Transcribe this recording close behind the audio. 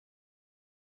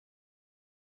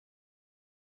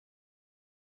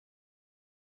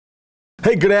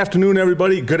Hey, good afternoon,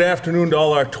 everybody. Good afternoon to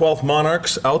all our 12th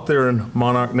Monarchs out there in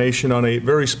Monarch Nation on a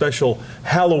very special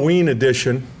Halloween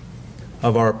edition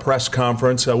of our press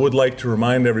conference. I would like to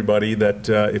remind everybody that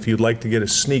if you'd like to get a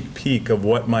sneak peek of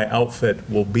what my outfit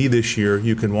will be this year,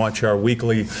 you can watch our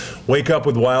weekly Wake Up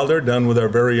with Wilder, done with our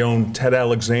very own Ted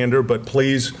Alexander. But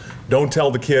please don't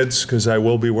tell the kids, because I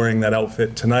will be wearing that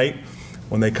outfit tonight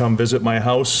when they come visit my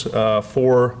house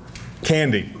for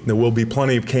candy. There will be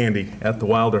plenty of candy at the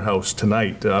Wilder house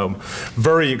tonight.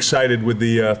 Very excited with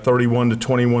the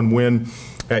 31-21 win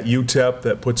at UTEP.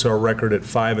 That puts our record at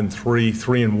 5-3,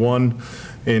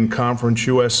 3-1 in Conference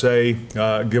USA.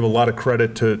 Give a lot of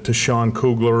credit to Sean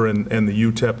Kugler and the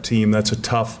UTEP team. That's a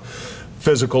tough,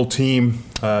 physical team.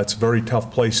 It's a very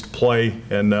tough place to play,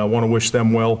 and I want to wish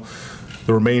them well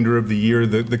the remainder of the year.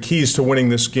 The keys to winning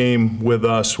this game with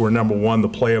us were, number one, the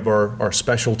play of our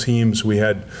special teams. We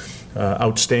had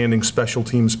outstanding special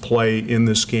teams play in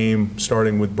this game,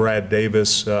 starting with Brad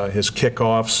Davis, his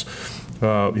kickoffs.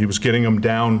 He was getting them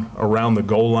down around the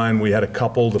goal line. We had a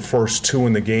couple, the first two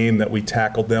in the game, that we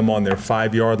tackled them on their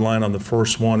 5-yard line on the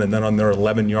first one, and then on their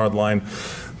 11-yard line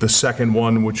the second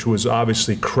one, which was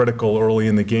obviously critical early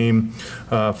in the game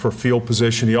for field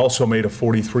position. He also made a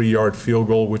 43-yard field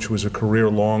goal, which was a career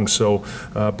long. So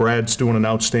Brad's doing an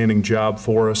outstanding job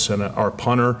for us. And our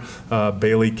punter,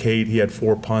 Bailey Cate, he had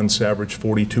 4 punts, averaged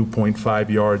 42.5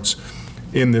 yards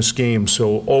in this game.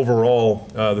 So overall,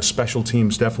 the special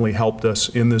teams definitely helped us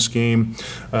in this game.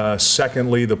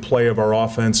 Secondly, the play of our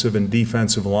offensive and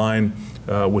defensive line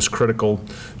was critical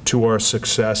to our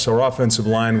success. Our offensive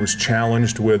line was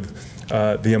challenged with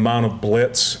the amount of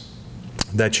blitz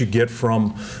that you get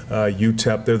from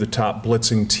UTEP. They're the top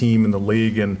blitzing team in the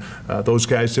league, and those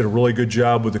guys did a really good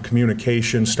job with the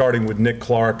communication, starting with Nick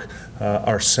Clark,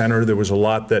 our center. There was a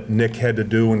lot that Nick had to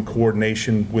do in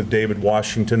coordination with David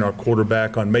Washington, our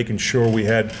quarterback, on making sure we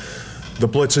had the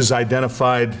blitzes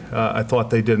identified. I thought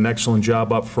they did an excellent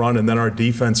job up front. And then our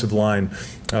defensive line,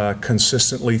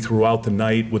 consistently throughout the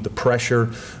night with the pressure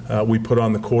we put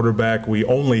on the quarterback. We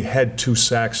only had 2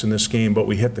 sacks in this game, but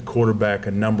we hit the quarterback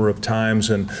a number of times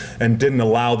and didn't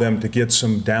allow them to get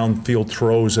some downfield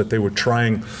throws that they were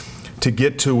trying to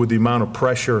get to with the amount of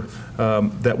pressure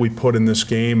that we put in this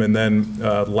game. And then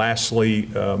lastly,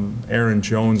 Aaron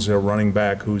Jones, their running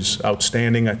back, who's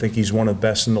outstanding. I think he's one of the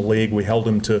best in the league. We held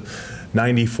him to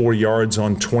 94 yards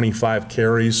on 25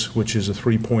 carries, which is a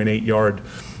 3.8-yard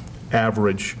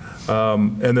average.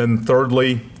 And then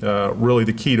thirdly, really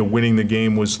the key to winning the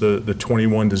game was the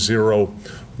 21-0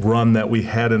 run that we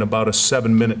had in about a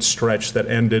 7-minute stretch that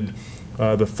ended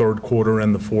the third quarter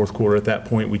and the fourth quarter. At that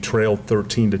point, we trailed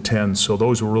 13-10. So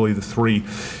those were really the 3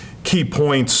 key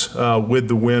points with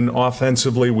the win.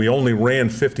 Offensively, we only ran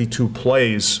 52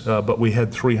 plays, but we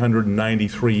had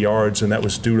 393 yards, and that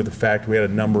was due to the fact we had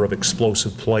a number of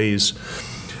explosive plays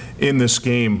in this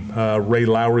game. Ray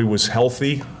Lowry was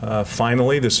healthy,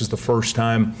 finally. This is the first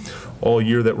time all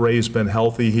year that Ray's been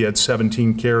healthy. He had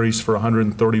 17 carries for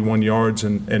 131 yards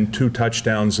and 2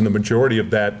 touchdowns, and the majority of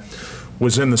that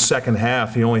was in the second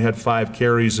half. He only had 5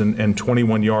 carries and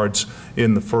 21 yards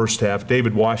in the first half.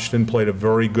 David Washington played a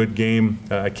very good game.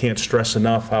 I can't stress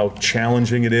enough how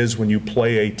challenging it is when you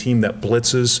play a team that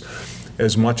blitzes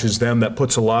as much as them. That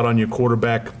puts a lot on your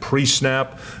quarterback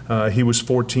pre-snap. He was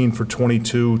 14 for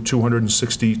 22,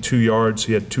 262 yards.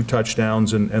 He had 2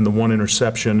 touchdowns and the 1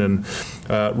 interception,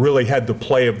 and really had the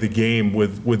play of the game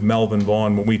with Melvin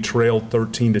Vaughn. When we trailed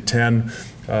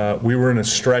 13-10, we were in a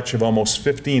stretch of almost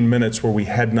 15 minutes where we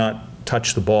had not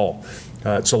touched the ball.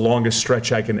 It's the longest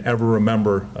stretch I can ever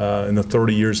remember in the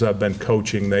 30 years I've been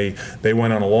coaching. They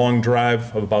went on a long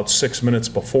drive of about 6 minutes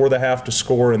before the half to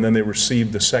score, and then they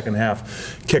received the second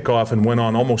half kickoff and went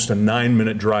on almost a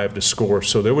 9-minute drive to score.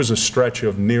 So there was a stretch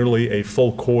of nearly a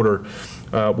full quarter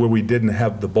where we didn't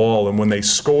have the ball. And when they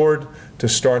scored to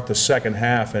start the second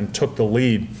half and took the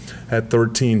lead at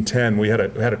 13-10, we had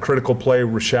a critical play.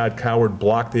 Rashad Coward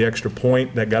blocked the extra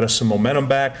point. That got us some momentum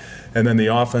back. And then the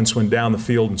offense went down the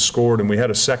field and scored, and we had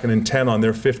a 2nd and 10 on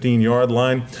their 15-yard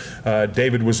line.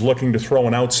 David was looking to throw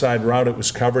an outside route. It was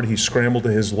covered. He scrambled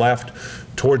to his left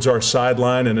towards our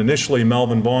sideline, and initially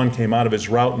Melvin Vaughn came out of his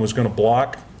route and was going to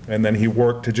block, and then he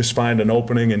worked to just find an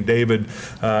opening, and David,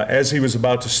 as he was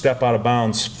about to step out of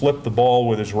bounds, flipped the ball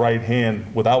with his right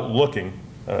hand without looking,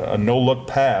 a no-look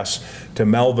pass to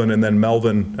Melvin, and then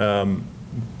Melvin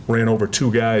ran over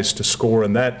 2 guys to score,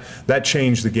 and that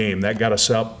changed the game. That got us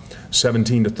up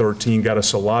 17-13, got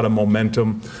us a lot of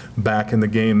momentum back in the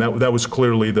game. That was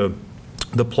clearly the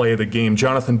the play of the game.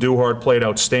 Jonathan Duhart played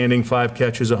outstanding, 5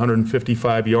 catches,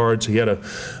 155 yards. He had a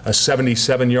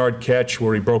 77-yard catch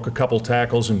where he broke a couple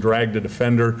tackles and dragged a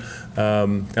defender.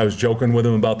 I was joking with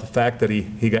him about the fact that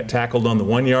he got tackled on the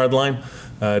 1-yard line.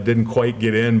 Didn't quite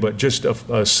get in, but just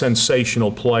a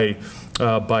sensational play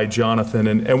by Jonathan.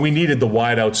 And we needed the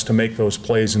wideouts to make those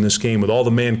plays in this game. With all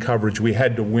the man coverage, we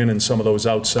had to win in some of those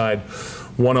outside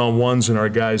one-on-ones, and our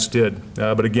guys did.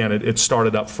 But again, it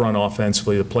started up front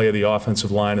offensively. The play of the offensive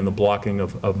line and the blocking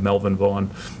of Melvin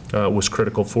Vaughn was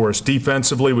critical for us.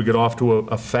 Defensively, we got off to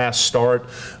a fast start.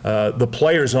 The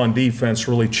players on defense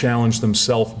really challenged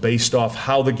themselves based off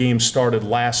how the game started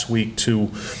last week to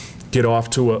get off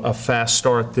to a fast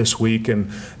start this week.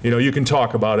 And you can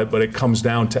talk about it, but it comes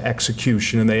down to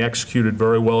execution, and they executed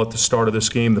very well at the start of this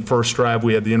game. The first drive,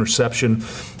 we had the interception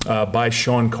by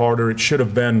Sean Carter. It should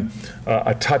have been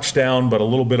a touchdown, but a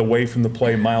little bit away from the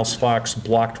play. Miles Fox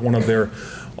blocked one of their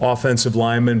offensive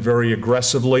linemen very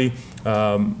aggressively.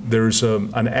 There's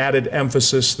an added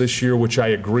emphasis this year, which I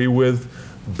agree with,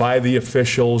 by the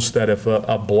officials, that if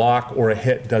a block or a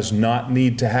hit does not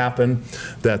need to happen,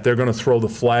 that they're going to throw the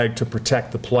flag to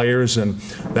protect the players. And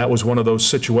that was one of those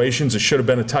situations. It should have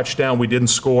been a touchdown. We didn't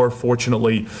score.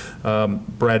 Fortunately,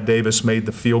 Brad Davis made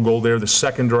the field goal there. The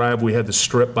second drive, we had the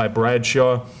strip by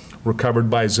Bradshaw,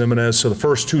 recovered by Zimenez. So the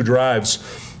first 2 drives,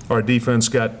 our defense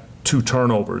got 2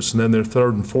 turnovers. And then their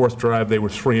third and fourth drive, they were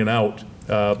 3 and out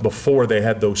before they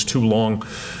had those 2 long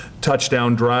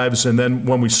touchdown drives. And then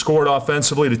when we scored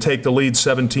offensively to take the lead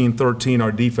 17-13,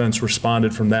 our defense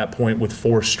responded from that point with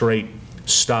 4 straight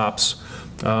stops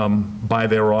by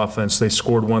their offense. They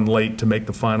scored one late to make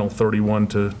the final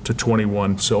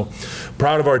 31-21. So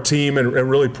proud of our team and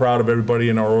really proud of everybody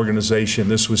in our organization.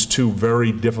 This was 2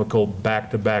 very difficult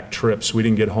back-to-back trips. We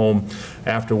didn't get home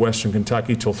after Western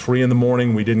Kentucky till 3 in the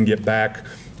morning. We didn't get back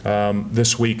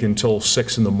this week until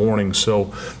 6 in the morning.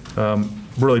 So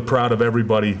really proud of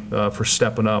everybody for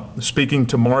stepping up. Speaking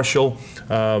to Marshall,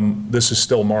 this is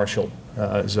still Marshall.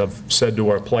 As I've said to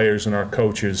our players and our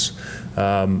coaches,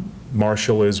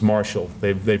 Marshall is Marshall.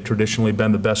 They've traditionally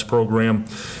been the best program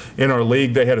in our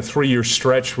league. They had a 3-year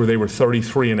stretch where they were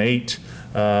 33 and 8.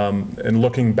 And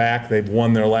looking back, they've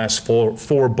won their last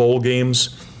four bowl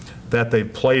games that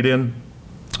they've played in.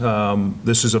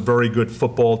 This is a very good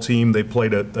football team. They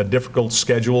played a difficult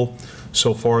schedule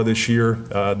so far this year.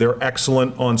 They're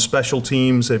excellent on special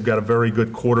teams. They've got a very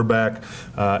good quarterback,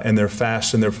 and they're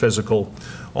fast and they're physical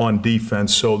on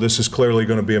defense. So this is clearly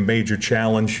going to be a major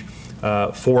challenge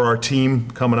for our team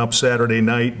coming up Saturday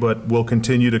night, but we'll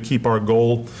continue to keep our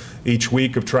goal each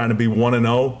week of trying to be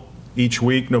 1-0 each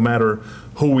week, no matter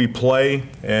who we play,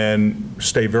 and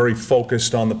stay very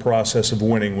focused on the process of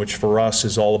winning, which for us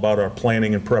is all about our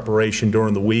planning and preparation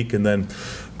during the week, and then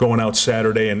going out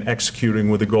Saturday and executing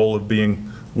with the goal of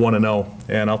being 1-0.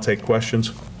 And I'll take questions.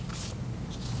 Coach,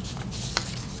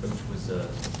 was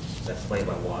that play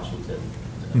by Washington,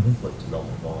 flip to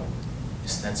Melvin Vaughn,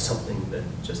 is that something that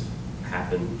just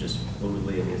happened just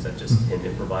fluidly? I mean, is that just him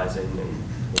improvising? And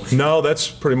no, that's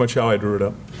pretty much how I drew it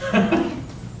up.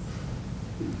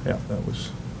 Yeah,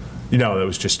 that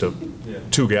was just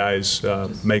two guys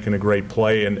making a great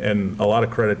play, and a lot of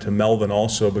credit to Melvin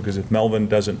also, because if Melvin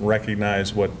doesn't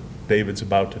recognize what David's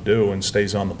about to do and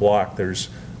stays on the block, there's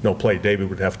no play. David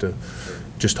would have to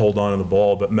just hold on to the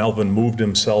ball, but Melvin moved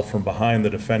himself from behind the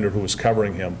defender who was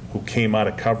covering him, who came out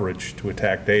of coverage to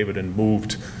attack David, and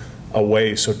moved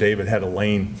away so David had a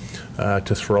lane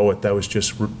to throw it. That was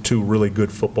just 2 really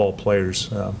good football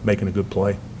players making a good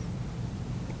play.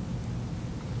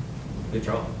 Good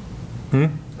draw.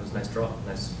 That was a nice draw.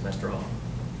 Nice draw.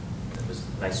 It was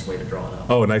a nice way to draw it up.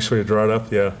 Oh, a nice way to draw it up?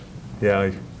 Yeah. Yeah,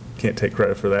 I can't take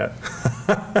credit for that.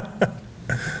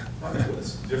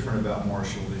 What's different about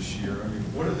Marshall this year? I mean,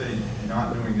 what are they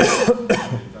not doing that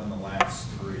they've done the last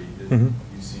 3 that you've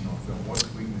seen on film? What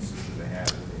weaknesses do they have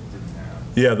that they didn't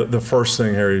have? Yeah, the first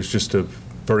thing, Harry, is just a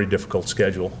very difficult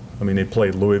schedule. I mean, they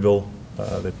played Louisville,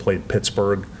 they played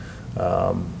Pittsburgh,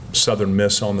 Southern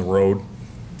Miss on the road.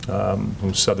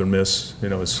 Southern Miss,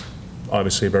 is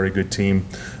obviously a very good team.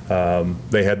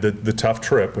 They had the tough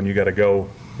trip when you got to go,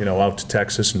 out to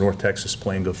Texas and North Texas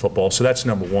playing good football. So that's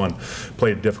number one.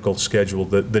 Played a difficult schedule.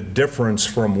 The difference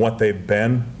from what they've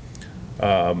been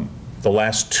the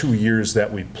last 2 years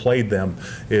that we played them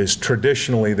is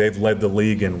traditionally they've led the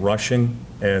league in rushing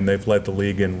and they've led the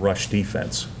league in rush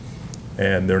defense,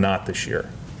 and they're not this year.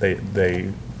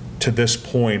 They to this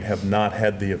point have not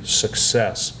had the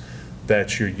success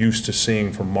that you're used to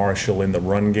seeing from Marshall in the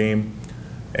run game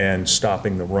and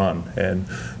stopping the run. And,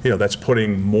 that's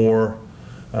putting more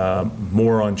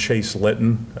more on Chase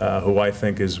Litton, who I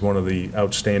think is one of the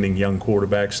outstanding young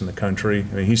quarterbacks in the country.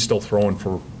 I mean, he's still throwing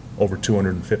for over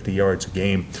 250 yards a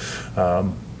game,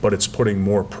 but it's putting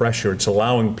more pressure. It's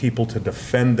allowing people to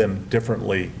defend them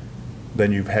differently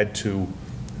than you've had to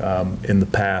in the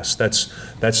past.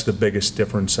 That's the biggest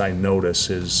difference I notice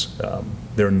is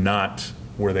they're not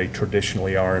where they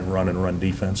traditionally are in run and run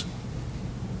defense.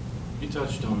 You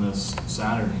touched on this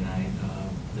Saturday night,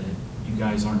 that you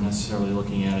guys aren't necessarily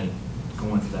looking at it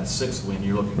going for that 6th win.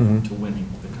 You're looking to winning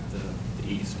the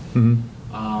East.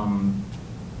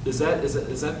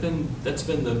 That's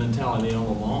been the mentality all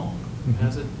along,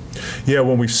 has it? Yeah,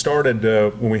 when we started,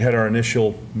 when we had our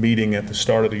initial meeting at the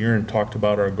start of the year and talked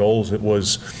about our goals, it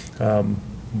was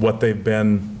what they've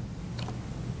been.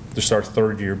 This is our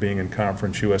 3rd year being in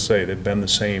Conference USA. They've been the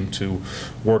same, to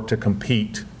work to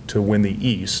compete to win the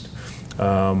East,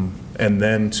 and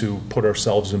then to put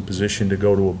ourselves in position to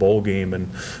go to a bowl game. And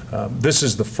this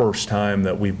is the first time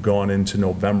that we've gone into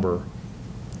November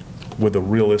with a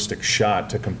realistic shot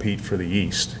to compete for the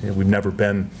East. And we've never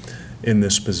been in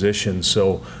this position,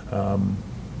 so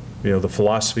you know, the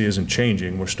philosophy isn't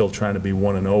changing. We're still trying to be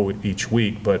 1-0 each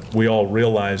week, but we all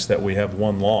realize that we have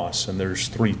 1 loss, and there's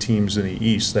 3 teams in the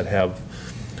East that have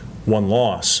 1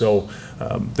 loss. So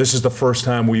this is the first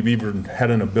time we've even had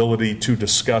an ability to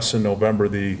discuss in November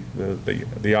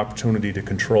the opportunity to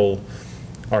control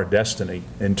our destiny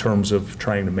in terms of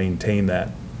trying to maintain that,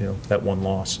 you know, that 1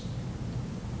 loss.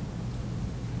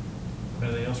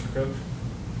 Anything else for Coach?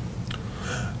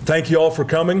 Thank you all for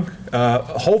coming.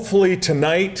 Hopefully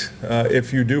tonight,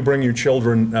 if you do bring your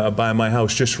children by my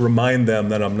house, just remind them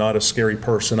that I'm not a scary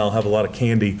person. I'll have a lot of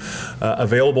candy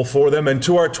available for them. And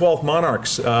to our 12th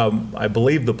Monarchs, I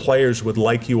believe the players would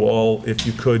like you all, if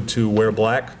you could, to wear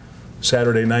black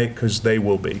Saturday night, because they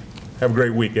will be. Have a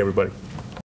great week, everybody.